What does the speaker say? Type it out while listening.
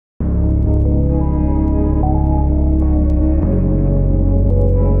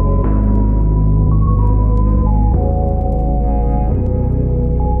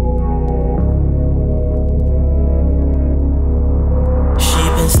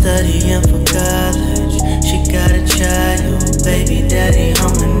studying for college. She got a child, baby daddy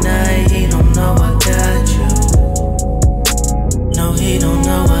home tonight. He don't know I got you. No, he don't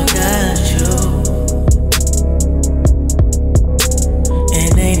know I got you.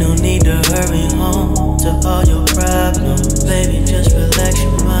 And ain't no need to hurry home to all your problems. Baby, just relax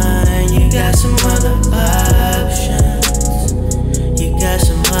your mind. You got some other options. You got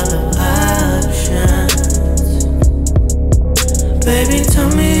some other options. Baby, tell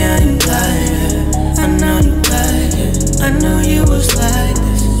me how you like it. I know you like it. I knew you was like